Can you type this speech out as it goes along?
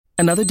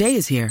Another day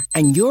is here,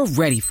 and you're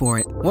ready for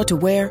it. What to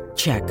wear?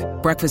 Check.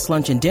 Breakfast,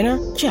 lunch, and dinner?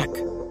 Check.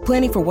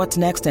 Planning for what's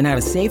next and how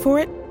to save for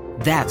it?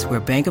 That's where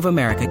Bank of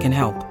America can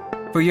help.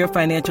 For your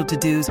financial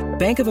to-dos,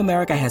 Bank of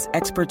America has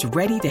experts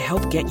ready to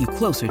help get you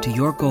closer to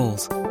your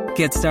goals.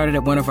 Get started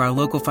at one of our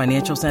local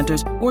financial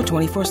centers or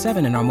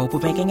 24/7 in our mobile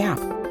banking app.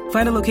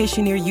 Find a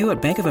location near you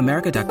at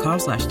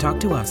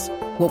bankofamerica.com/talktous.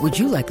 What would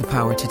you like the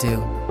power to do?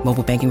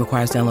 Mobile banking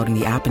requires downloading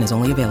the app and is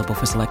only available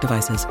for select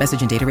devices.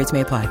 Message and data rates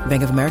may apply.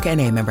 Bank of America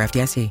N.A., member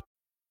FDIC.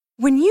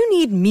 When you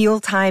need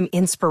mealtime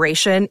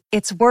inspiration,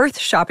 it's worth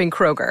shopping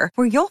Kroger,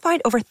 where you'll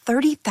find over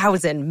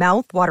 30,000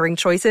 mouth-watering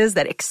choices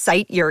that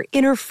excite your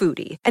inner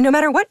foodie. And no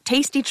matter what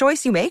tasty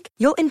choice you make,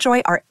 you'll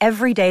enjoy our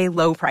everyday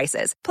low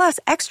prices, plus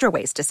extra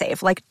ways to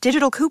save, like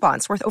digital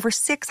coupons worth over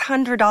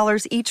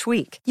 $600 each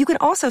week. You can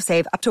also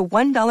save up to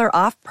 $1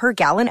 off per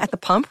gallon at the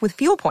pump with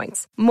fuel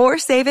points. More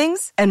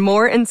savings and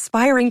more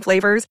inspiring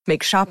flavors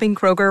make shopping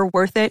Kroger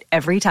worth it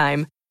every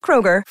time.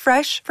 Kroger,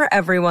 fresh for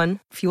everyone.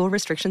 Fuel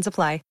restrictions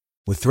apply.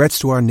 With threats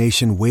to our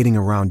nation waiting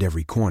around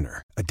every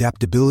corner,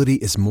 adaptability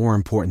is more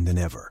important than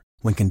ever.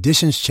 When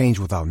conditions change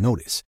without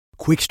notice,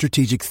 quick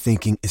strategic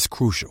thinking is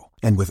crucial.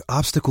 And with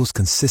obstacles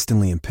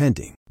consistently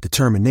impending,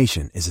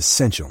 determination is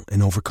essential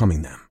in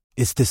overcoming them.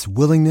 It's this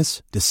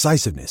willingness,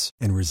 decisiveness,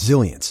 and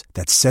resilience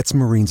that sets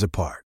Marines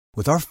apart.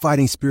 With our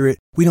fighting spirit,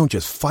 we don't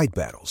just fight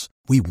battles,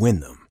 we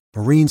win them.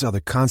 Marines are the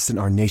constant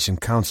our nation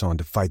counts on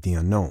to fight the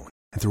unknown.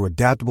 And through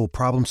adaptable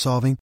problem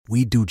solving,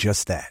 we do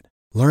just that.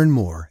 Learn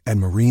more at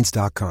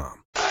marines.com.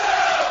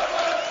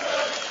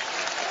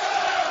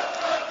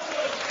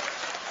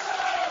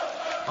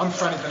 I'm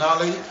Franny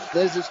Benali.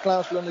 This is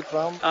Klaus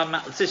Lundekvam. I'm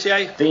Matt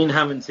Letitia. Dean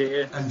Hammond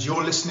here. And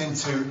you're listening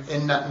to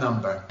In That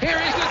Number. Here is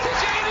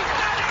Letitia.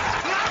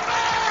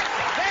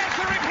 There's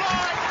the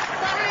reply.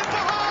 Marion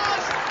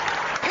Bahars.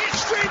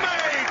 History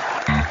made.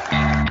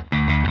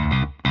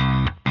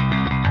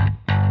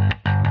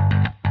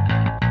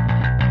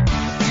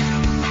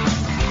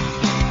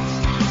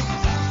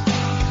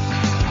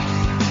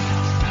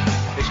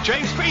 It's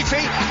James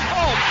Beattie.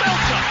 Oh,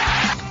 belter.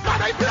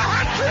 Mane for the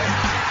hat-trick.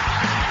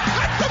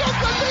 That's an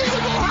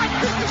unbelievable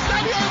hat-trick to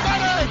Sadio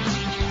Mane.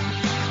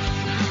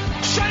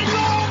 Shane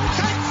Long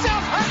takes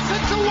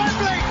Southampton to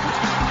Wembley.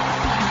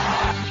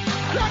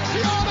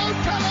 Graziano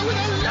Pella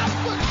with a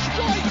left-foot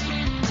strike.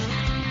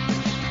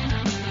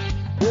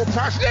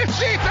 Walters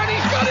lifts it and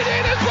he's got it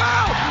in as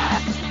well.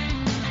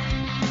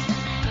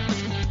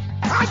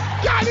 And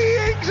Danny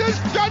Ings has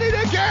done it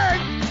again.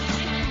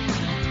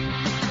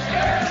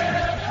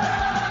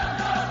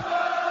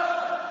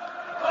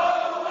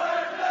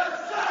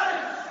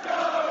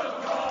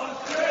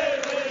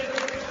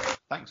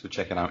 Thanks for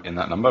checking out In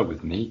That Number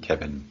with me,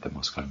 Kevin, the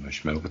Moscow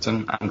Mush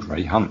Milverton, and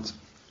Ray Hunt.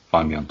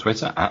 Find me on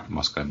Twitter at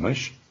Moscow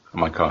Mush, and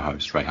my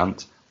co-host Ray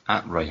Hunt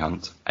at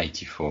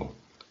RayHunt84.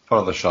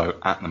 Follow the show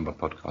at Number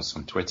Podcast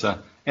on Twitter,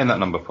 In That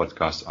Number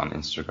Podcast on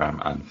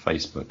Instagram and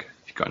Facebook.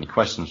 If you've got any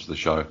questions for the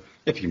show,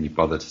 if you can be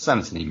bothered,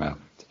 send us an email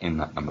to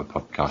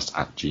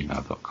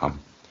inthatnumberpodcast@gmail.com.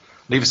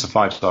 Leave us a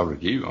 5-star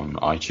review on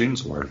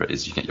iTunes or wherever it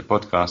is you get your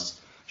podcasts.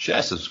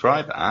 Share,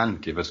 subscribe,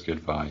 and give us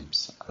good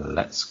vibes.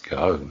 Let's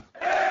go.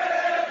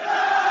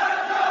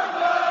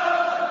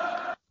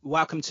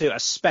 Welcome to a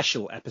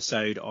special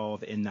episode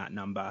of In That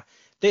Number.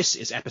 This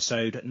is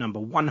episode number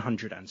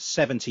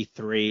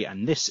 173,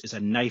 and this is a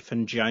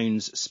Nathan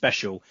Jones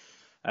special.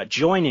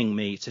 Joining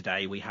me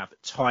today, we have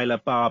Tyler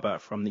Barber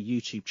from the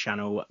YouTube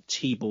channel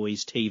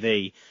T-Boys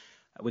TV.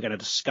 We're going to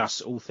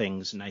discuss all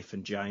things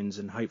Nathan Jones,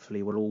 and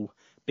hopefully we'll all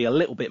be a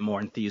little bit more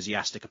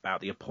enthusiastic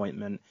about the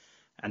appointment,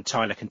 and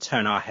Tyler can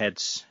turn our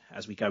heads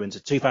as we go into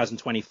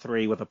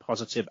 2023 with a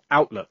positive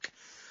outlook.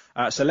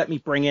 So let me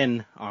bring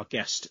in our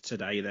guest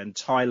today then,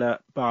 Tyler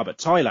Barber.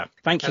 Tyler,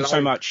 thank you so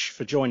much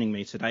for joining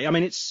me today. I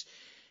mean, it's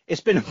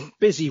been a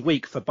busy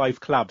week for both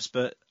clubs,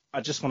 but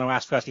I just want to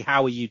ask firstly,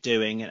 how are you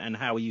doing and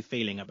how are you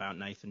feeling about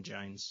Nathan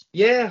Jones?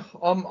 Yeah,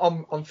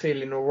 I'm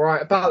feeling all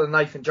right about the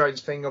Nathan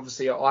Jones thing.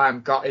 Obviously, I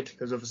am gutted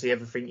because obviously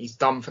everything he's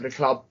done for the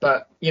club.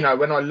 But, you know,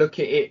 when I look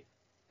at it,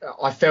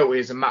 I felt it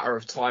was a matter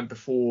of time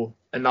before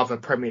another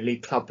Premier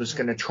League club was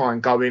going to try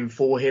and go in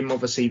for him.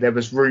 Obviously, there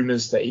was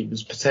rumours that he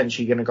was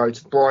potentially going to go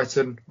to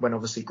Brighton when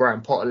obviously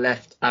Graham Potter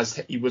left, as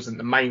he wasn't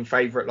the main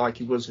favourite like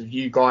he was with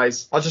you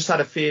guys. I just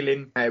had a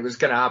feeling it was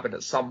going to happen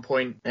at some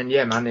point. And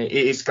yeah, man, it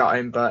is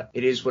gutting, but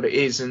it is what it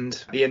is. And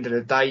at the end of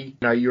the day, you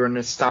know, you're an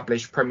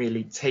established Premier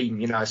League team.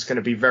 You know, it's going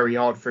to be very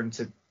hard for him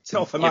to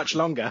not for much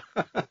longer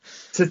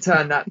to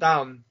turn that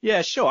down.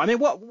 Yeah, sure. I mean,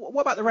 what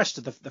about the rest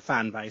of the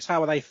fan base?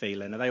 How are they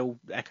feeling? Are they all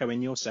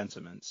echoing your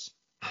sentiments?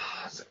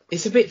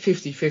 It's a bit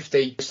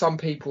 50-50.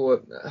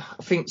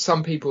 I think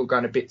some people are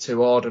going a bit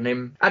too hard on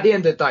him. At the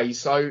end of the day,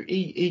 so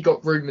he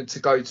got rumoured to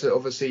go to,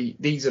 obviously,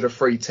 these are the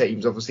three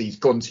teams. Obviously, he's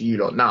gone to you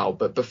lot now.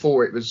 But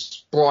before it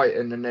was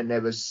Brighton, and then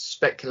there was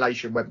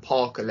speculation when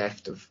Parker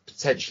left of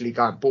potentially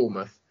going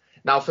Bournemouth.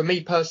 Now, for me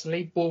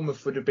personally,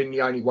 Bournemouth would have been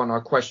the only one I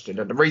questioned.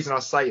 And the reason I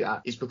say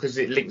that is because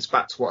it links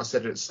back to what I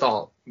said at the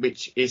start,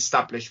 which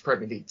established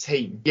Premier League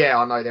team. Yeah,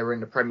 I know they were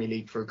in the Premier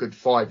League for a good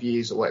 5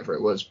 years or whatever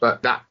it was,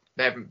 but that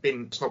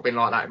It's not been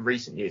like that in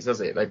recent years,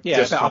 has it? They've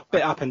a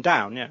bit up and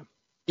down. Yeah.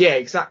 Yeah,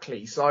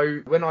 exactly. So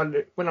when I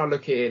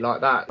look at it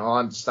like that, I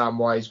understand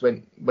why he's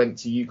went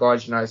to you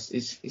guys. You know,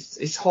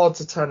 it's hard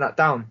to turn that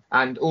down.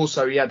 And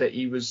also, I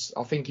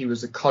think he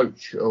was a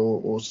coach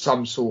or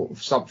some sort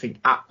of something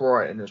at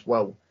Brighton as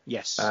well.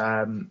 Yes.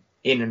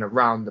 In and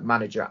around the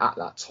manager at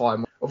that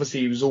time. Obviously,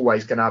 he was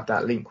always going to have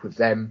that link with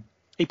them.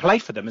 He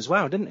played for them as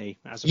well, didn't he?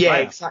 As a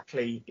player.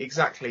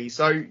 Exactly.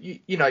 So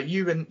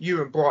you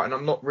and Brighton,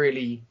 I'm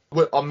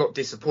not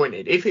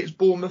disappointed. If it's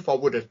Bournemouth, I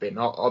would have been.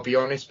 I'll be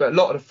honest. But a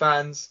lot of the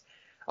fans,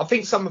 I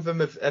think some of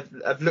them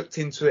have looked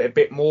into it a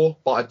bit more.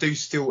 But I do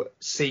still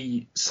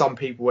see some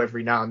people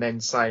every now and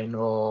then saying,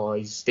 "Oh,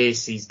 he's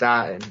this, he's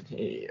that,"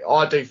 and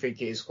I do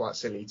think it is quite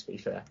silly, to be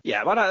fair.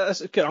 Yeah, but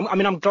that's good. I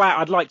mean, I'm glad.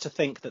 I'd like to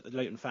think that the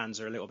Luton fans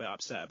are a little bit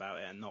upset about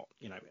it and not,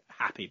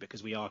 happy,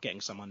 because we are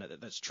getting someone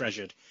that's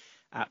treasured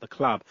at the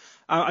club.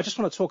 I just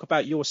want to talk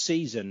about your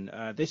season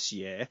this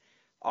year.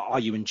 Are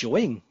you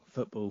enjoying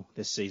football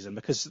this season?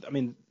 Because, I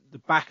mean, the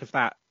back of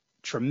that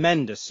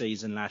tremendous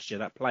season last year,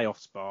 that playoff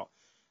spot,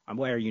 and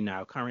where are you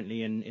now?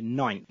 Currently in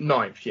ninth.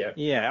 Ninth, yeah.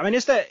 Yeah, I mean,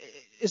 is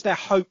there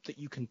hope that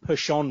you can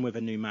push on with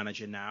a new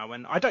manager now?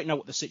 And I don't know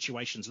what the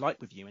situation's like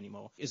with you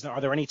anymore.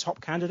 Are there any top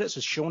candidates?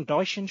 Is Sean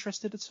Dyche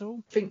interested at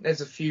all? I think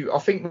there's a few. I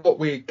think what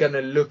we're going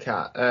to look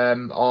at,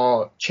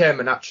 our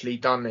chairman actually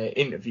done an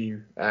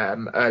interview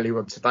earlier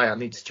on today. I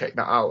need to check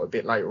that out a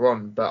bit later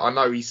on. But I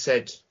know he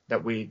said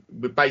that we're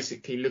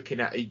basically looking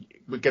at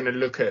we're going to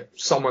look at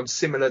someone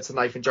similar to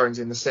Nathan Jones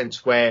in the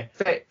sense where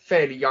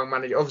fairly young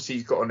manager. Obviously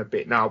he's got on a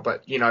bit now,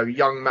 but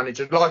young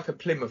manager like a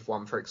Plymouth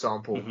one, for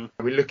example. Mm-hmm.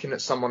 We're looking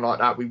at someone like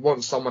that. We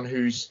want someone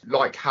who's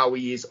like how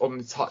he is on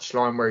the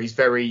touchline, where he's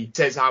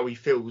says how he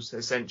feels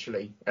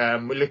essentially. We're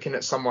looking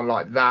at someone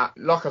like that.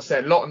 Like I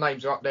said, a lot of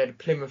names are up there. The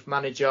Plymouth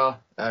manager,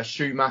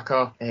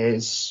 Schumacher,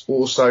 is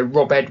also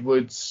Rob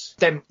Edwards.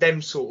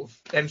 Them sort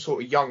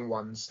of young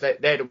ones.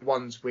 They're the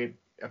ones we're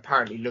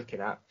apparently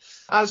looking at.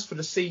 As for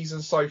the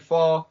season so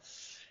far,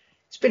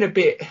 it's been a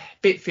bit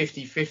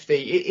 50-50.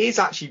 It is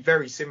actually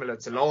very similar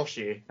to last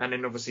year, and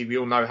then obviously we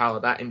all know how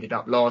that ended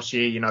up last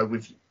year,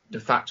 with the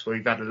fact where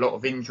we've had a lot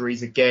of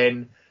injuries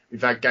again.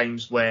 We've had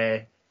games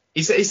where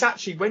it's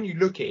actually, when you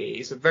look at it,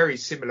 it's a very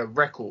similar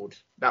record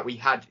that we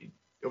had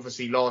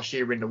obviously last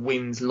year in the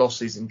wins,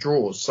 losses and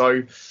draws.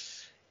 So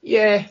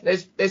yeah,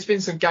 there's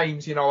been some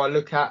games I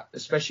look at,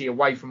 especially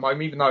away from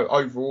home, even though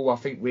overall I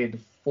think we're the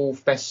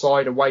fourth best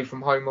side away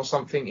from home or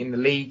something in the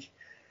league.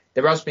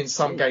 There has been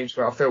some games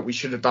where I felt we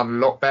should have done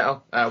a lot better.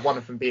 One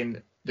of them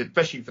being,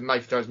 especially for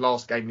Nathan Jones'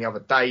 last game the other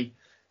day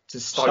to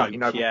Stoke.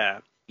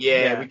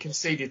 Yeah, we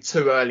conceded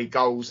 2 early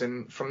goals,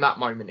 and from that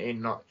moment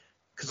in,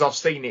 because I've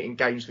seen it in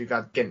games we've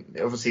had,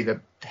 obviously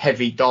the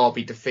heavy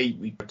Derby defeat,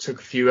 we took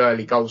a few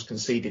early goals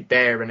conceded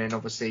there, and then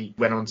obviously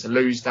went on to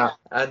lose that.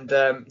 And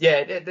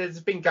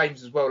there's been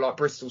games as well, like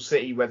Bristol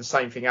City, where the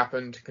same thing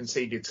happened,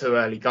 conceded 2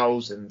 early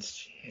goals, and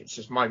it's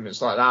just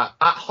moments like that.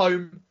 At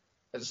home,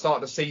 at the start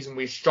of the season,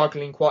 we're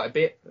struggling quite a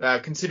bit,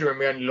 considering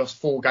we only lost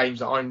 4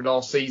 games at home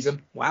last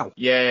season. Wow.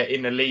 Yeah,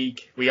 in the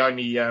league, we've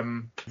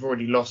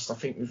already lost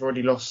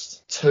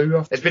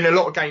 2. There's been a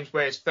lot of games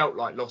where it's felt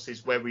like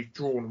losses, where we've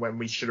drawn when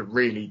we should have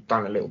really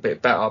done a little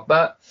bit better.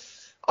 But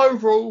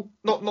overall,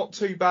 not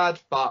too bad,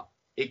 but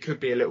it could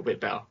be a little bit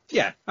better.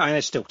 Yeah, I mean,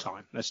 there's still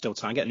time.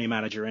 Get a new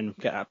manager in,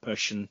 get that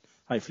push, and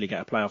hopefully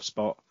get a playoff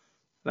spot.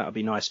 That would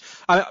be nice.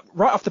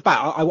 Right off the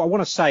bat, I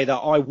want to say that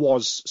I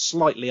was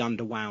slightly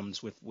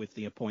underwhelmed with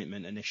the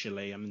appointment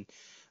initially. And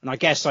I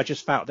guess I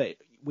just felt that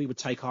we would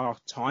take our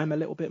time a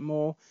little bit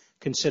more,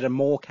 consider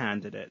more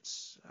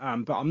candidates.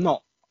 But I'm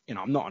not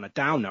on a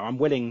downer. I'm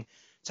willing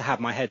to have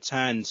my head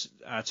turned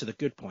to the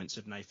good points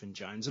of Nathan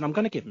Jones. And I'm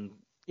going to give him,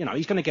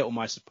 he's going to get all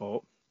my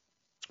support.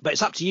 But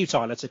it's up to you,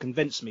 Tyler, to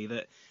convince me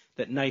that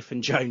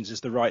Nathan Jones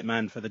is the right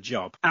man for the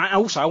job. And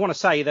also, I want to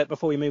say that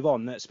before we move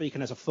on, that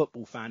speaking as a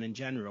football fan in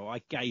general,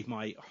 I gave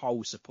my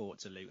whole support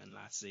to Luton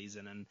last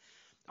season, and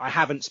I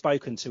haven't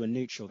spoken to a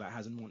neutral that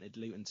hasn't wanted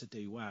Luton to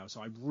do well. So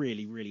I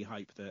really, really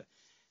hope that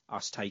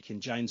us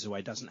taking Jones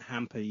away doesn't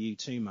hamper you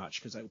too much,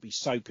 because it would be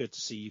so good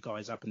to see you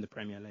guys up in the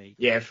Premier League.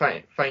 Yeah,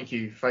 thank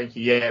you.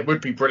 Yeah, it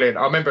would be brilliant.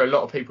 I remember a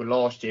lot of people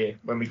last year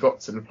when we got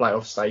to the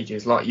playoff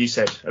stages, like you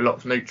said, a lot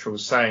of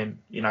neutrals saying,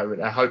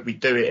 I hope we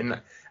do it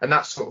and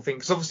that sort of thing.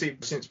 Because obviously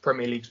since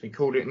Premier League's been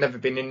called, it's never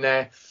been in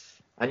there.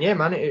 And yeah,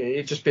 man,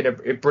 it's just been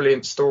a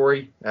brilliant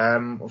story.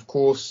 Of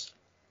course.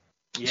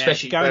 Yeah,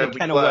 especially going to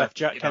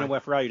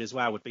Kenilworth Road as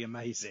well would be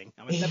amazing.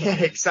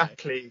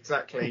 Exactly.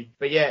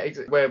 But yeah,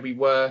 where we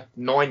were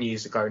 9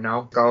 years ago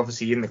now,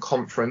 obviously in the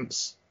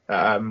conference,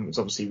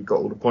 obviously we got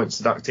all the points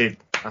deducted.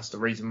 That's the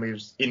reason we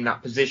was in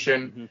that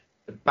position. Mm-hmm.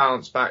 The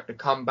bounce back, the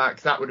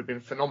comeback, that would have been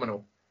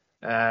phenomenal.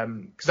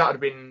 Because that would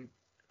have been,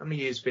 how many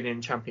years been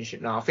in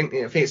Championship now? I think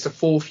it's the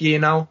 4th year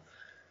now.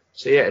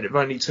 So yeah, it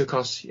only took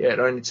us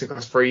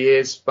 3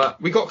 years,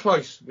 but we got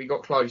close.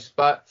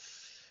 But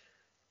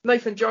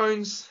Nathan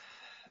Jones,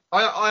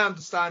 I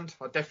understand.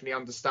 I definitely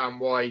understand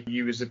why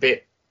you was a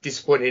bit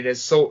disappointed in a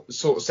sort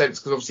of sense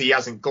because obviously he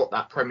hasn't got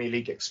that Premier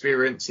League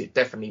experience. It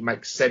definitely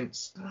makes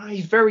sense.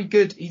 He's very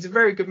good. He's a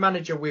very good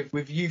manager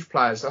with youth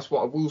players. That's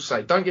what I will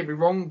say. Don't get me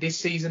wrong. This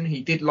season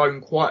he did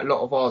loan quite a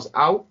lot of ours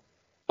out,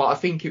 but I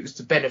think it was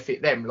to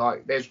benefit them.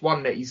 Like there's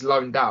one that he's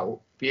loaned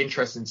out. Be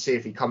interesting to see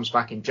if he comes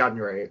back in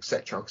January,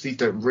 etc. Because he's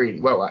doing really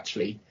well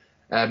actually.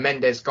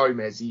 Mendes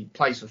Gomez. He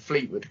plays for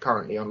Fleetwood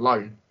currently on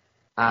loan.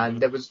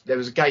 And there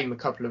was a game a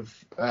couple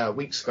of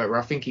weeks ago where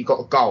I think he got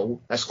a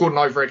goal. Scored an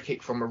overhead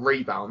kick from a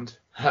rebound,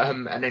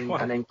 and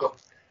then got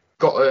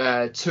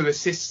 2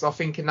 assists I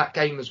think in that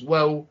game as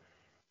well.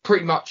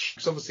 Pretty much,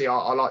 because obviously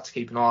I like to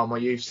keep an eye on my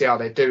youth, see how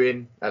they're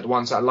doing, the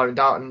ones that are loaned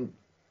out, and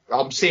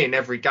I'm seeing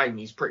every game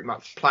he's pretty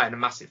much playing a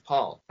massive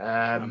part.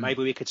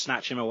 Maybe we could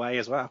snatch him away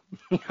as well.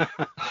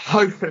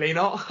 Hopefully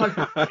not.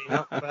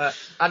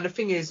 And the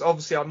thing is,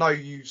 obviously, I know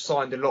you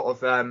signed a lot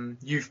of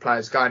youth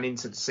players going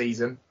into the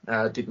season.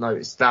 Did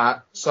notice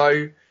that.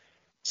 So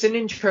it's an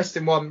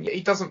interesting one.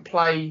 He doesn't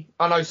play.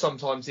 I know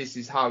sometimes this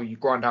is how you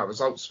grind out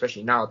results,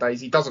 especially nowadays.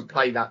 He doesn't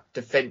play that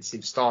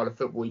defensive style of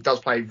football. He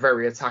does play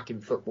very attacking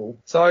football.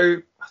 So I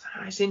don't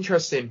know, it's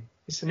interesting.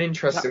 It's an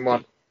interesting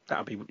one.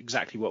 That'll be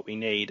exactly what we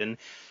need. And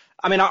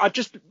I mean, I've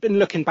just been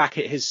looking back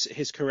at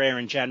his career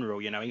in general.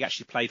 You know, he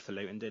actually played for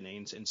Luton, didn't he?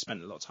 And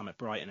spent a lot of time at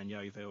Brighton and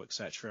Yeovil,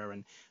 etc.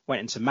 And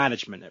went into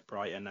management at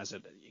Brighton as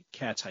a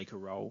caretaker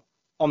role.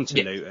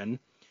 Onto Luton,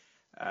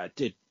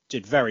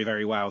 did very,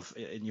 very well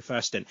in your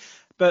first stint.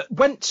 But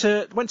went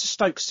to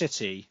Stoke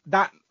City.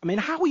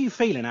 How were you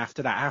feeling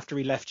after that? After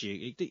he left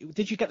you,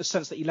 did you get the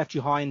sense that he left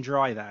you high and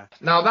dry there?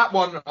 Now that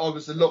one, I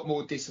was a lot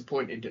more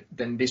disappointed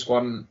than this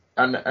one,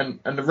 and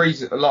the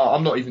reason,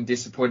 I'm not even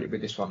disappointed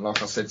with this one.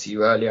 Like I said to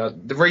you earlier,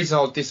 the reason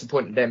I was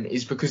disappointed then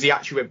is because he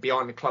actually went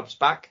behind the club's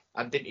back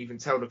and didn't even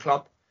tell the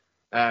club.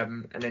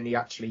 And then he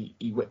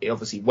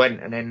obviously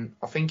went, and then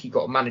I think he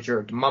got a Manager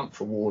of the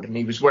Month award, and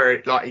he was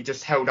wearing he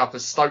just held up a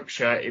Stoke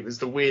shirt. It was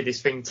the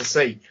weirdest thing to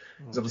see,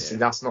 because obviously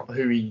that's not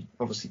who he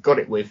obviously got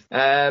it with.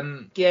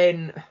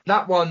 Again,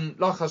 that one,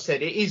 like I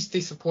said, it is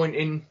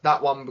disappointing,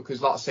 that one,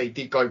 because like I say, he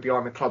did go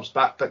behind the club's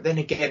back. But then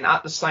again,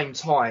 at the same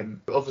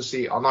time,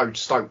 obviously I know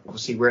Stoke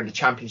obviously were in the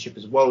Championship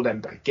as well then,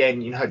 but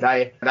again, you know,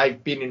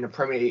 they've been in the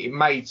Premier League.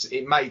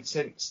 It made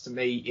sense to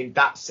me in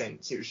that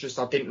sense. It was just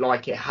I didn't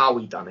like it how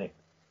he done it.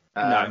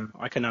 No,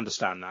 I can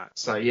understand that.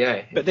 So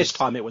yeah, but this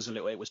time it was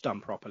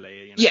done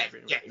properly. You know,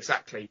 yeah,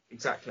 exactly.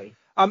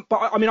 But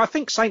I mean, I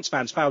think Saints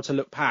fans fail to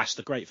look past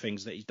the great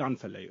things that he's done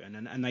for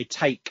Luton, and they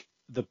take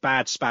the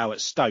bad spell at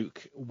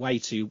Stoke way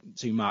too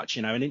much,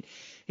 you know. And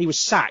he was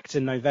sacked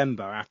in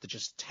November after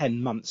just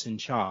 10 months in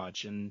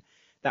charge, and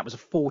that was a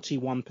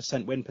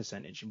 41% win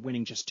percentage and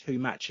winning just 2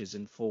 matches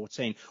in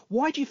 14.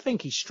 Why do you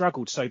think he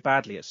struggled so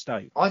badly at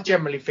Stoke? I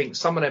generally think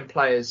some of them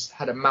players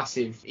had a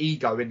massive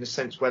ego in the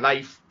sense where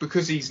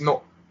because he's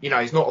not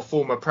a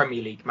former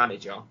Premier League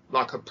manager,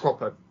 like a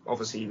proper,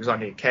 obviously he was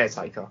only a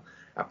caretaker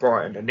at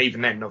Brighton, and even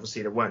then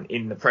obviously they weren't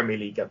in the Premier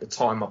League at the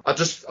time. I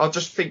just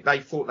think they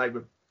thought they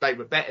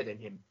were better than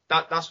him.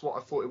 That's what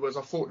I thought it was.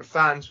 I thought the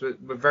fans were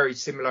very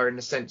similar in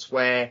the sense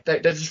where they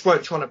just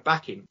weren't trying to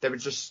back him. They were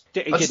just.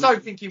 I just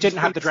don't think he was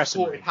have the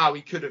dressing room how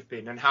he could have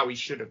been and how he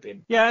should have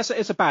been. Yeah,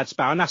 it's a bad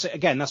spell, and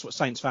that's what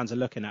Saints fans are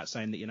looking at,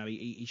 saying that, you know,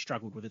 he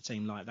struggled with a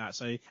team like that.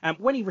 So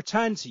when he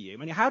returned to you, I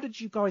mean, how did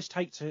you guys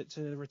take to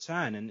the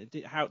return, and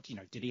did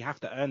he have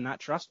to earn that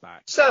trust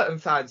back? Certain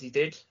fans he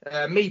did.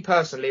 Me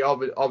personally, I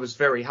was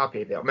very happy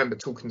with it. I remember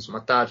talking to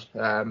my dad,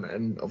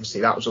 and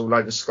obviously that was all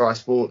over Sky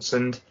Sports,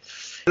 and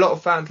a lot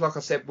of fans, like I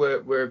said,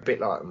 were a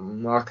bit like,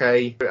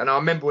 okay. And I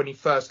remember when he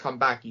first come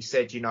back, he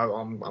said, you know,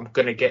 I'm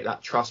going to get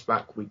that trust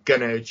back. We're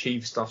going to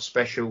achieve stuff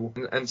special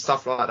and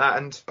stuff like that.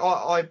 And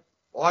I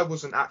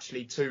wasn't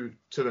actually too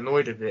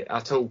annoyed with it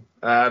at all.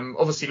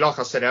 Obviously, like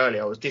I said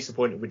earlier, I was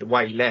disappointed with the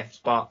way he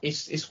left. But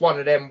it's one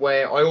of them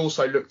where I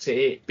also looked at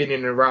it, been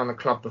in and around the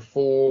club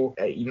before.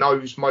 He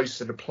knows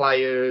most of the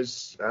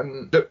players.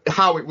 And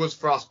how it was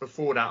for us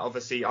before that,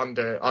 obviously,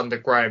 under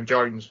Graham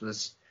Jones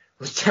was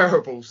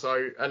terrible.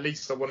 So at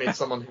least I wanted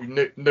someone who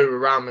knew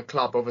around the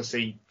club.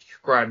 Obviously,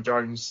 Graham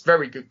Jones,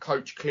 very good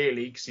coach,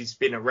 clearly, because he's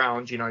been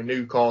around, you know,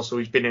 Newcastle.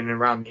 He's been in and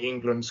around the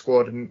England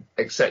squad and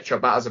etc.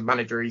 But as a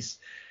manager, he's,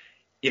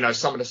 you know,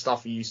 some of the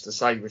stuff he used to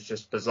say was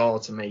just bizarre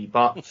to me.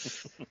 But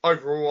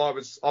overall,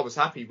 I was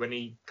happy when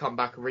he come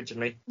back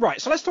originally.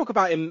 Right. So let's talk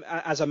about him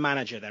as a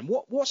manager then.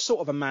 What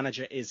sort of a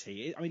manager is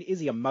he? I mean,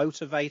 is he a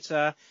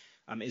motivator?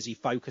 Is he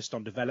focused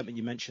on development?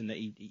 You mentioned that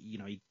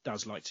he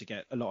does like to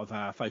get a lot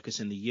of focus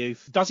in the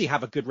youth. Does he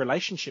have a good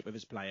relationship with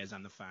his players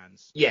and the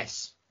fans?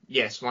 Yes,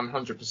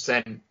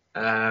 100%.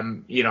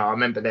 You know, I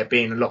remember there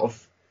being a lot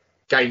of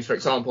games, for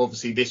example.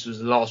 Obviously, this was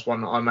the last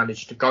one that I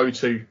managed to go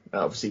to,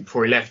 obviously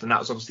before he left, and that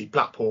was obviously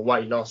Blackpool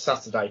away last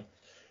Saturday.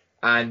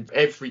 And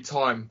every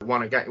time we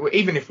won a game,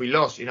 even if we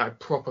lost,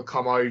 proper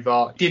come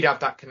over, did have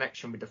that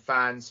connection with the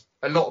fans.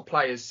 A lot of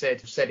players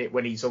said it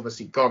when he's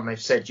obviously gone. They've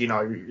said,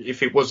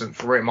 if it wasn't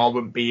for him, I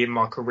wouldn't be in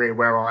my career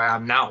where I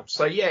am now.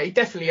 So yeah, he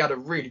definitely had a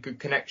really good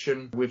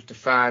connection with the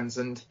fans,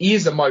 and he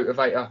is a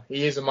motivator.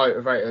 He is a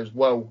motivator as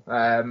well.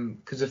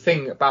 Because the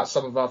thing about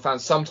some of our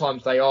fans,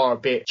 sometimes they are a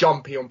bit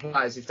jumpy on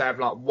players if they have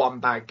like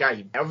one bad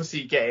game.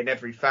 Obviously, you get in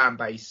every fan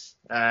base,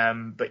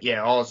 but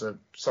yeah, ours are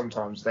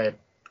sometimes they're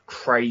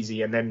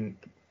crazy. And then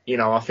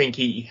I think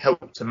he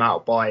helped them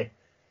out by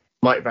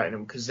motivating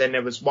them, because then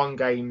there was one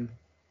game,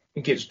 I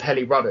think it was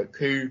Pelly Ruddock,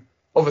 who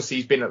obviously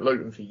he's been at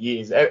Luton for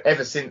years,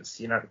 ever since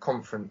the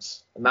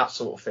conference and that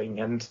sort of thing.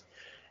 And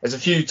there's a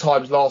few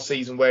times last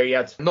season where he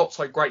had not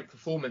so great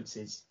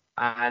performances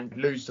and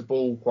lose the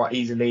ball quite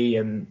easily,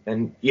 and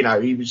he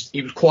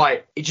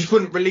just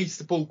wouldn't release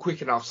the ball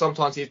quick enough.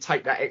 Sometimes he'd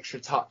take that extra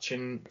touch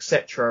and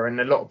etc.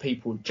 And a lot of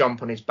people would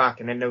jump on his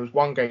back. And then there was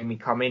one game he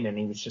come in and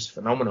he was just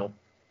phenomenal.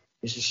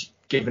 It's just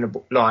giving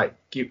I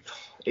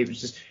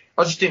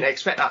just didn't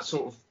expect that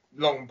sort of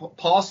long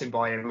passing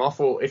by him. I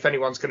thought if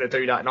anyone's going to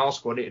do that in our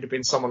squad, it'd have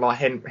been someone like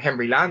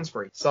Henry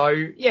Lansbury. So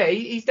yeah,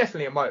 he's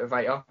definitely a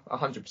motivator,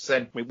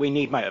 100%. We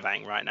need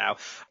motivating right now.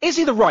 Is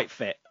he the right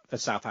fit for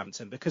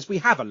Southampton? Because we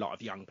have a lot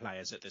of young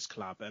players at this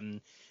club, and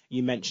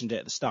you mentioned it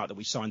at the start that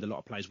we signed a lot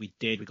of players. We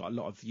did. We got a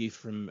lot of youth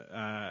from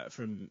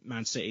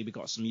Man City. We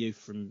got some youth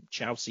from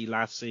Chelsea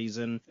last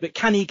season. But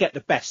can he get the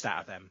best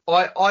out of them?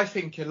 I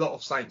think a lot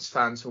of Saints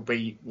fans will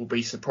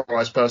be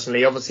surprised.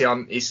 Personally, obviously,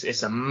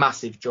 it's a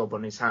massive job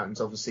on his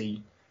hands.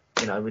 Obviously,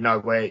 we know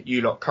where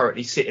you lot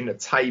currently sit in the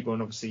table,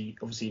 and obviously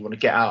you want to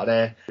get out of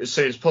there as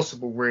soon as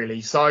possible,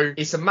 really. So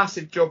it's a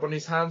massive job on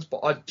his hands, but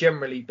I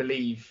generally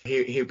believe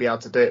he'll be able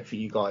to do it for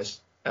you guys.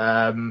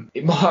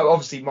 It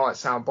might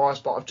sound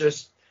biased, but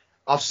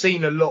I've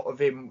seen a lot of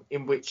him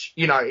in which,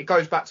 it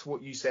goes back to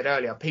what you said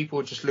earlier. People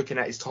are just looking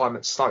at his time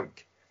at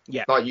Stoke.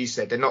 Yeah. Like you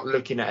said, they're not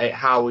looking at it,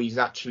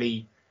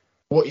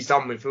 what he's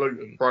done with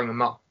Luton, bringing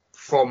them up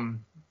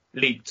from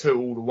League Two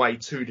all the way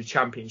to the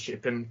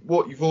Championship. And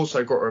what you've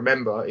also got to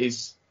remember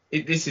is,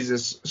 this is a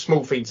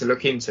small thing to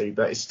look into,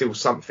 but it's still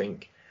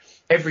something.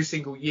 Every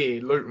single year,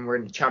 Luton were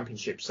in the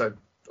Championship. So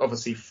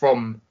obviously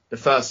from the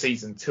first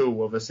season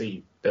till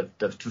obviously the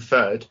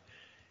third,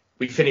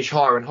 we finish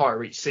higher and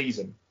higher each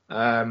season.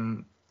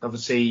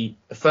 Obviously,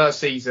 the first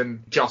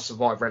season just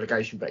survived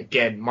relegation, but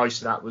again, most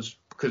of that was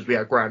because we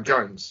had Graham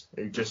Jones,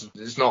 who just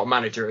is not a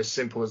manager, as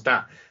simple as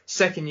that.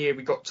 Second year,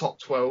 we got top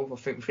 12. I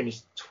think we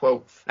finished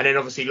 12th. And then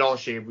obviously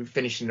last year, we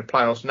finished in the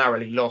playoffs,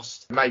 narrowly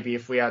lost. Maybe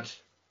if we had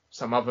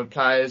some other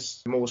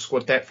players, more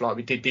squad depth like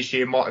we did this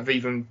year, might have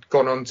even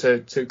gone on to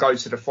go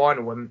to the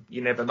final, and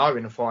you never know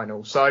in the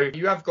final. So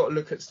you have got to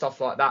look at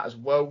stuff like that as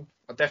well.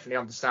 I definitely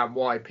understand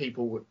why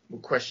people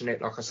would question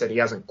it. Like I said, he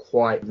hasn't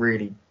quite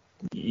really...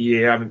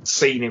 You haven't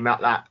seen him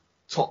at that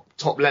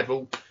top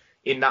level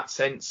in that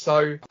sense.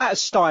 So that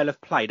style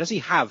of play, does he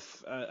have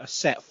a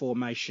set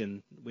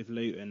formation with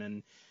Luton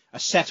and a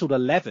settled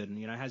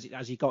 11?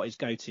 Has he got his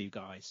go-to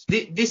guys?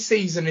 This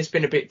season it's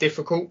been a bit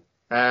difficult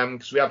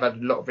because we have had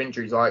a lot of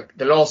injuries. Like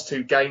the last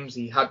two games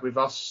he had with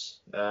us,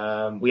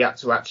 we had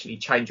to actually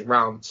change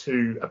around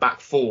to a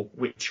back four,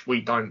 which we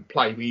don't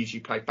play. We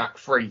usually play back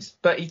threes.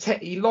 But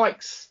he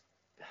likes...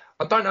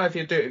 I don't know if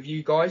he'll do it with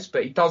you guys,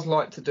 but he does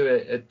like to do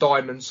a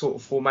diamond sort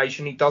of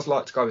formation. He does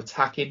like to go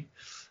attacking.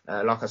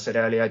 Like I said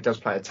earlier, he does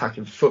play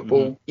attacking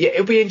football. Mm-hmm. Yeah,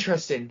 it'll be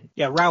interesting.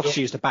 Yeah, Ralph's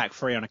used a back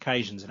three on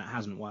occasions and it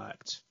hasn't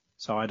worked.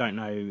 So I don't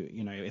know,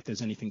 if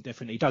there's anything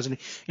different. He doesn't.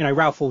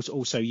 Ralph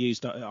also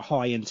used a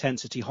high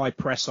intensity, high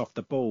press off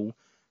the ball.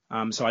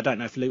 So I don't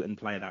know if Luton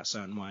play that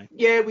certain way.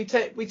 Yeah, we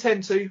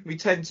tend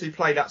to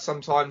play that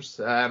sometimes.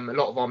 A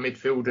lot of our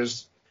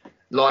midfielders,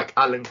 like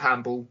Alan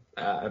Campbell,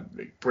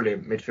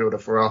 brilliant midfielder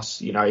for us.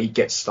 He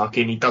gets stuck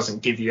in. He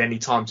doesn't give you any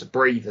time to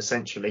breathe,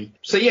 essentially.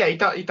 So yeah,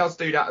 he does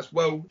do that as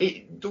well.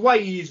 The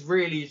way he is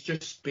really is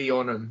just be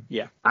on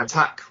and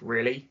attack,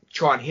 really.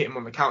 Try and hit him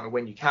on the counter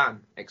when you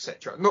can,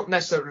 etc. Not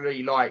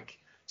necessarily like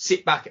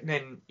sit back and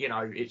then,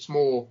 it's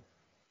more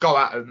go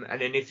at him.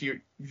 And then if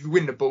you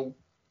win the ball,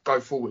 go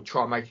forward,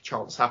 try and make a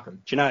chance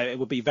happen. Do you know, it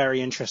would be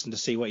very interesting to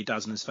see what he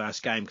does in his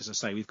first game, because I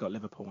say we've got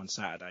Liverpool on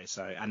Saturday,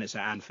 and it's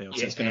at Anfield,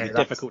 so it's going to be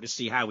difficult to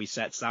see how he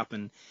sets up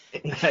and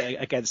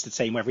against the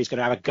team, whether he's going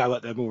to have a go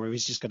at them or if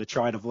he's just going to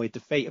try and avoid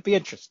defeat. It'd be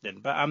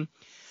interesting. But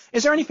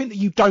is there anything that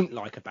you don't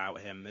like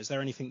about him? Is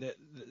there anything that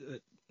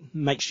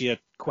makes you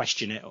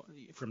question it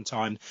from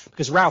time?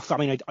 Because Ralph,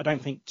 I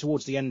don't think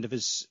towards the end of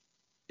his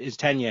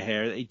tenure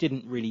here, he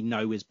didn't really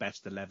know his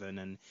best 11,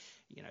 and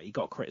he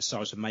got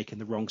criticised for making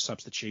the wrong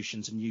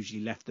substitutions and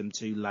usually left them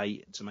too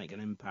late to make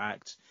an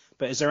impact.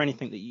 But is there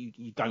anything that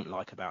you don't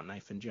like about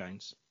Nathan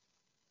Jones?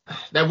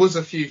 There was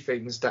a few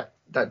things that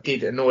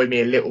did annoy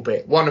me a little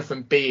bit. One of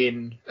them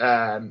being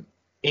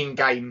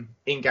in-game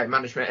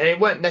management. And it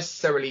weren't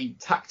necessarily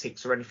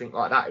tactics or anything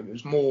like that. It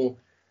was more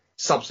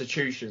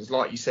substitutions,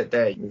 like you said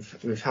there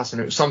with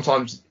Hassan.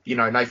 Sometimes,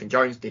 Nathan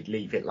Jones did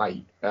leave it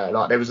late.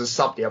 Like there was a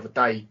sub the other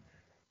day.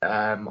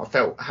 I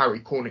felt Harry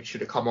Cornick should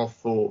have come off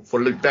for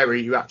Luke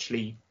Berry, who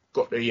actually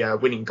got the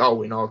winning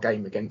goal in our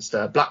game against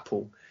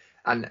Blackpool.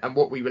 And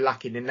what we were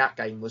lacking in that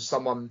game was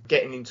someone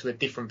getting into a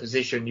different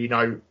position, you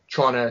know,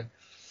 trying to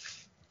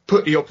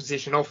put the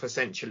opposition off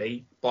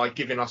essentially by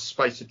giving us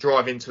space to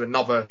drive into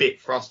another bit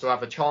for us to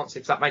have a chance,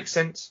 if that makes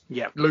sense.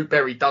 Yeah. Luke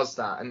Berry does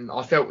that, and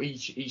I felt he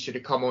should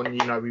have come on.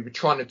 You know, we were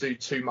trying to do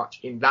too much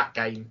in that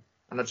game,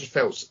 and I just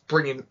felt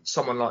bringing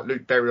someone like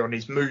Luke Berry on,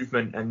 his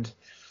movement and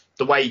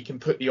the way he can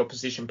put the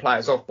opposition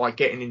players off by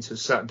getting into a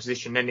certain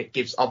position, then it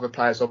gives other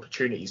players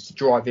opportunities to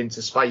drive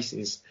into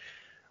spaces.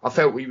 I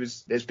felt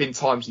there's been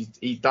times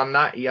he's done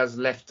that. He has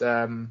left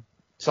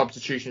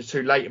substitutions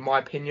too late, in my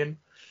opinion.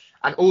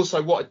 And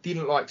also, what I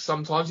didn't like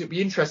sometimes, it'd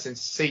be interesting to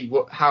see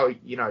how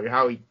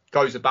he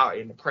goes about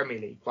it in the Premier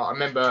League. But I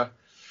remember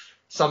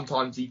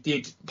sometimes he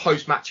did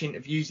post-match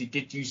interviews. He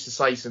did used to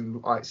say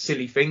some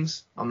silly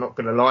things. I'm not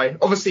going to lie.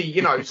 Obviously,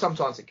 you know,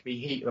 sometimes it can be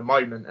heat of the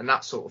moment and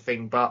that sort of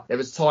thing. But there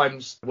was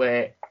times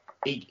where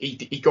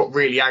he got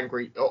really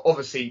angry.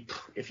 Obviously,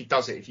 if he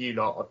does it, if you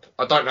lot,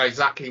 I don't know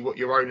exactly what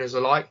your owners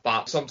are like,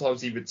 but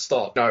sometimes he would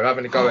start,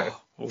 having a go at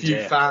a few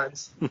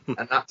fans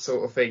and that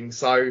sort of thing.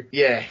 So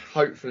yeah,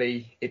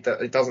 hopefully it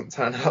doesn't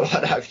turn out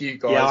like that for you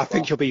guys. Yeah, I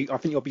think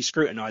you'll be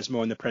scrutinised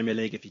more in the Premier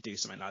League if you do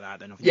something like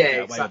that. Then I think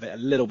you'll get away with it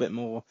a little bit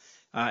more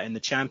in the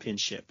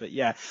Championship. But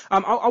yeah,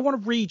 I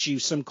want to read you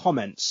some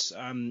comments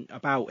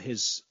about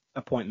his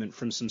appointment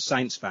from some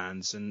Saints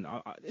fans, and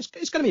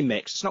it's going to be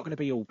mixed. It's not going to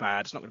be all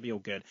bad. It's not going to be all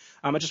good.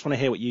 I just want to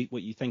hear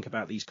what you think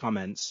about these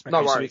comments. Okay,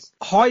 no worries.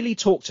 So highly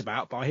talked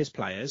about by his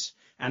players,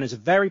 and is a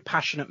very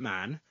passionate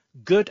man,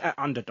 good at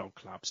underdog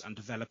clubs and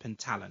developing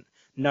talent,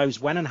 knows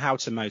when and how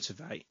to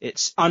motivate.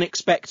 It's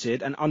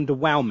unexpected and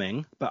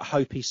underwhelming, but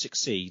hope he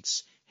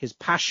succeeds. His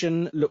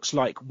passion looks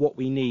like what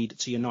we need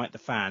to unite the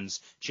fans.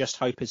 Just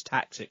hope his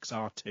tactics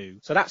are too.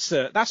 So that's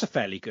a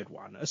fairly good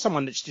one. As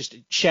someone that's just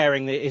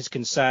sharing his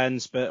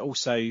concerns, but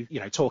also, you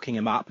know, talking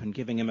him up and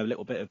giving him a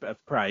little bit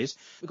of praise.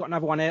 We've got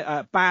another one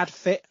here. Bad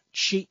fit,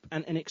 cheap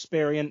and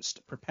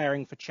inexperienced,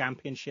 preparing for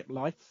Championship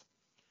life.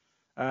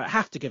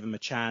 Have to give him a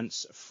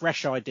chance.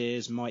 Fresh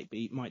ideas might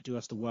do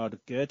us the world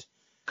of good.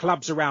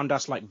 Clubs around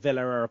us like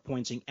Villa are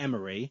appointing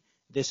Emery.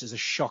 This is a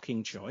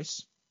shocking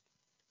choice.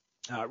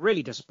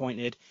 Really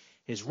disappointed.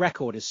 His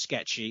record is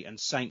sketchy, and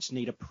Saints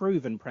need a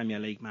proven Premier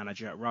League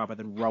manager rather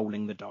than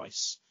rolling the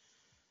dice.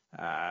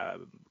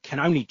 Can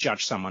only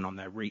judge someone on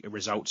their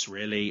results,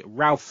 really.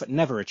 Ralph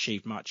never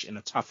achieved much in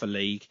a tougher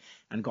league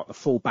and got the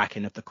full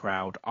backing of the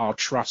crowd. I'll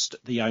trust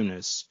the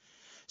owners.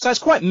 So it's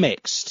quite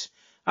mixed.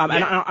 And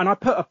I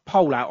put a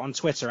poll out on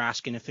Twitter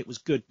asking if it was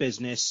good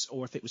business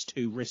or if it was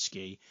too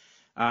risky.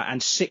 And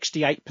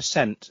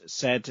 68%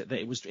 said that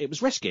it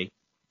was risky.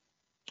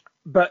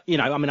 But, you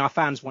know, I mean, our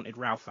fans wanted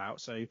Ralph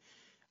out.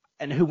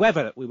 And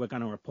whoever we were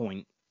going to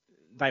appoint,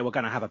 they were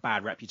going to have a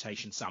bad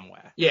reputation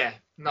somewhere. Yeah,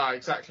 no,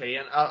 exactly.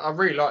 And I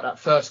really like that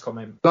first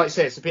comment. Like I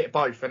said, it's a bit of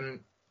both.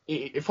 And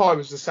if I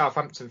was a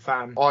Southampton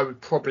fan, I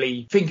would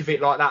probably think of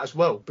it like that as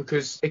well.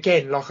 Because,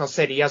 again, like I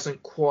said, you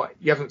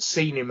haven't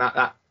seen him at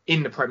that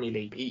in the Premier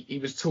League. He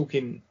was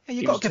talking. Yeah,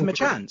 you've got to give him a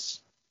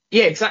chance.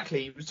 Yeah,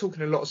 exactly. He was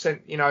talking a lot of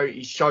sense. You know,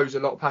 he shows a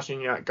lot of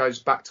passion. You know, it goes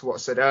back to what I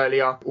said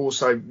earlier.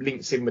 Also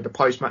links in with the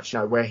post-match, you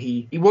know, where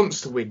he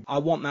wants to win. I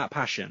want that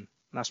passion.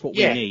 That's what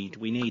we need.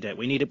 We need it.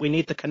 We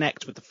need to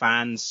connect with the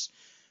fans.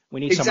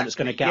 We need someone that's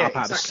going to get up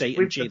out of the seat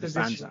and cheer the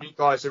fans up. You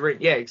guys are in.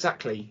 Yeah,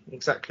 exactly.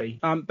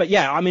 But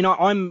yeah, I mean,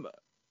 I'm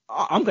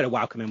going to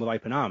welcome him with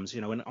open arms.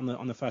 You know,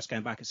 on the first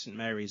game back at St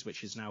Mary's,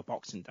 which is now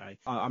Boxing Day.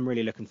 I'm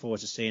really looking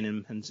forward to seeing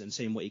him and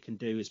seeing what he can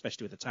do,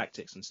 especially with the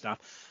tactics and stuff.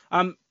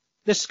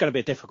 This is going to be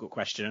a difficult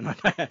question.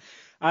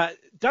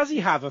 Does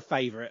he have a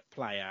favourite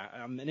player?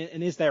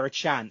 And is there a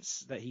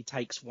chance that he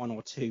takes one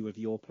or two of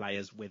your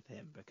players with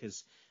him?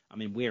 Because, I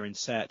mean, we're in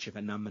search of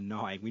a number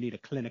 9. We need a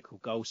clinical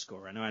goal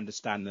scorer. And I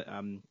understand that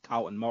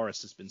Carlton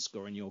Morris has been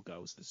scoring your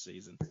goals this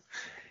season.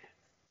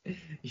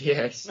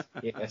 Yes.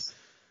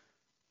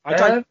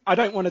 I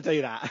don't want to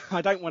do that.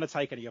 I don't want to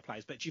take any of your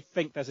players, but do you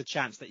think there's a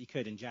chance that you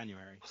could in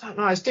January? I don't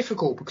know. It's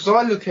difficult because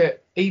I look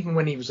at, even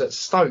when he was at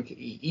Stoke,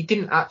 he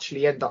didn't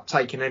actually end up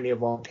taking any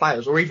of our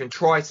players or even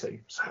try to.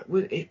 So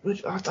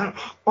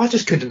I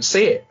just couldn't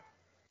see it.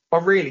 I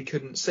really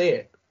couldn't see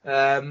it.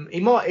 He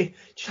might.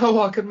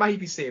 I could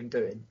maybe see him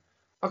doing.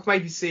 I could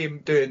maybe see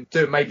him doing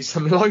maybe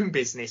some loan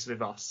business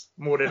with us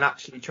more than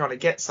actually trying to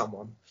get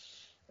someone.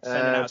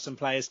 Sending out some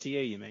players to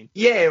you mean?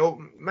 Yeah, or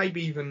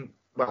maybe even.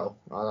 Well,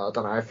 I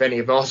don't know if any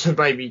of us would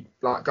maybe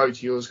like go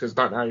to yours because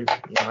I don't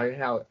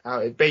know, how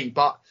it'd be.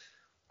 But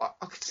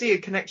I could see a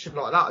connection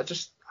like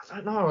that. I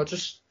don't know.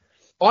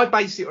 I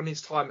base it on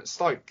his time at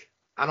Stoke,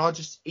 and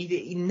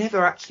he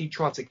never actually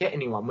tried to get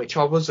anyone, which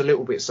I was a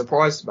little bit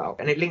surprised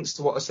about. And it links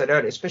to what I said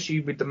earlier,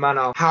 especially with the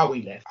manner how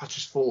he left. I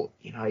just thought,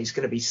 he's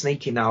going to be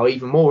sneaky now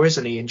even more,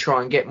 isn't he, and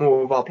try and get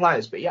more of our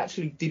players. But he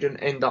actually didn't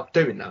end up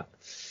doing that.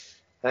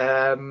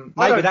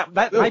 Maybe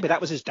that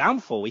was his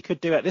downfall. He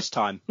could do it this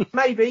time.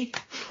 Maybe.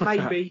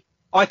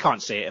 I can't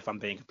see it if I'm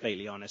being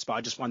completely honest, but I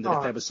just wondered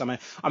if there was something.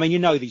 I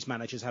mean, these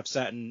managers have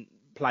certain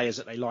players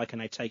that they like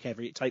and they take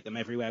them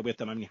everywhere with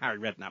them. I mean, Harry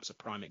Redknapp's a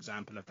prime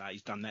example of that.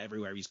 He's done that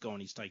everywhere he's gone.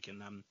 He's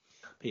taken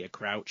Peter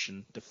Crouch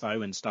and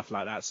Defoe and stuff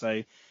like that.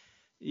 So,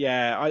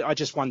 yeah, I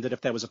just wondered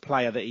if there was a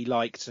player that he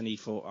liked and he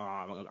thought,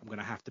 I'm going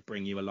to have to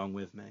bring you along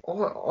with me.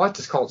 I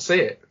just can't see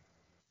it.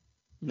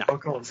 No, I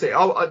can't see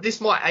it. This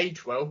might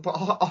age well, but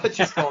I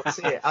just can't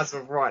see it as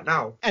of right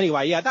now.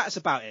 Anyway, yeah, that's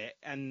about it.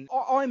 And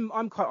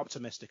I'm quite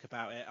optimistic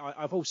about it.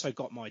 I've also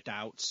got my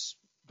doubts,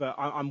 but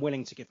I'm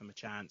willing to give him a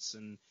chance.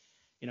 And,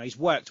 you know, he's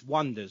worked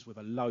wonders with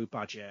a low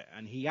budget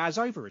and he has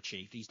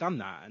overachieved. He's done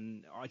that.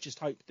 And I just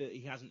hope that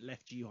he hasn't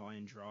left you high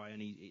and dry.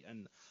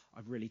 And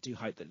I really do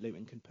hope that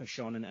Luton can push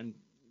on and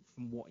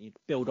from what you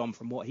build on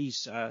from what he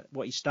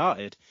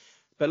started.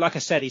 But like I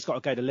said, he's got to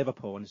go to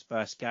Liverpool in his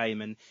first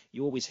game, and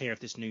you always hear of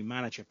this new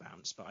manager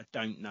bounce, but I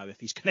don't know if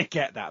he's going to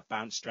get that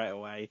bounce straight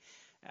away.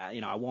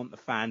 I want the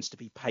fans to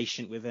be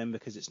patient with him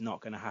because it's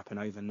not going to happen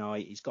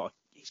overnight. He's got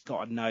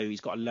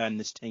to learn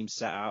this team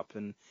set up,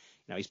 and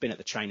he's been at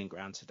the training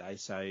ground today,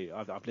 so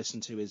I've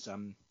listened to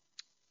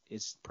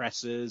his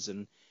pressers,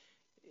 and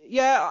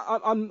yeah,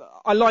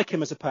 I like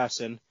him as a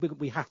person.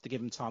 We have to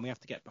give him time. We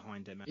have to get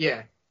behind him.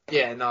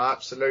 Yeah, no,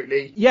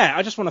 absolutely. Yeah,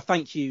 I just want to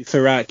thank you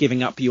for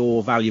giving up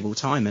your valuable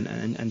time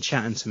and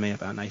chatting to me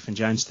about Nathan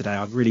Jones today.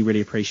 I really,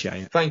 really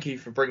appreciate it. Thank you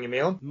for bringing me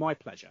on. My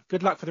pleasure.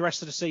 Good luck for the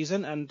rest of the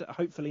season, and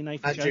hopefully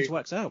Nathan Jones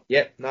works out.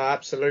 Yeah, no,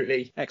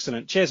 absolutely.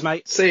 Excellent. Cheers,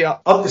 mate. See ya.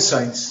 Up the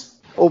Saints.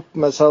 Up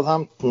med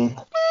Southampton.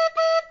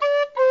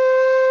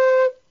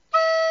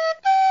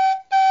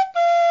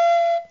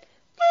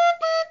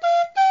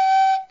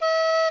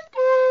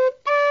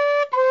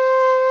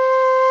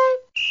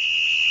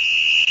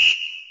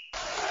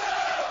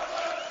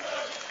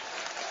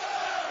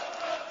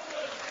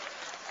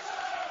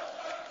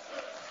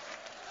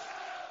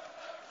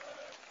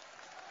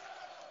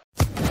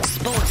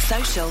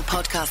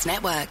 Podcast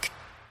Network.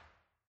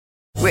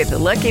 With the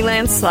Lucky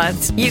Land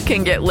Slots, you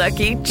can get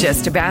lucky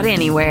just about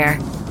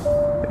anywhere.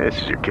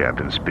 This is your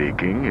captain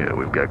speaking.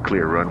 We've got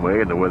clear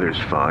runway and the weather's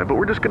fine, but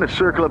we're just going to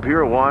circle up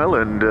here a while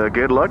and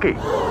get lucky.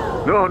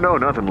 No,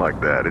 nothing like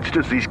that. It's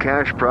just these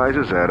cash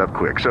prizes add up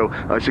quick. So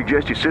I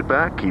suggest you sit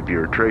back, keep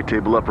your tray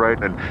table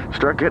upright, and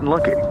start getting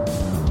lucky.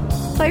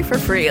 Play for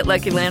free at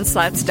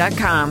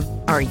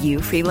LuckyLandSlots.com. Are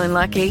you feeling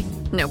lucky?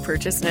 No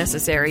purchase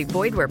necessary.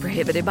 Void where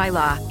prohibited by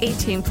law.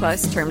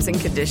 18+ terms and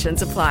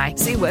conditions apply.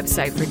 See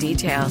website for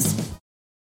details.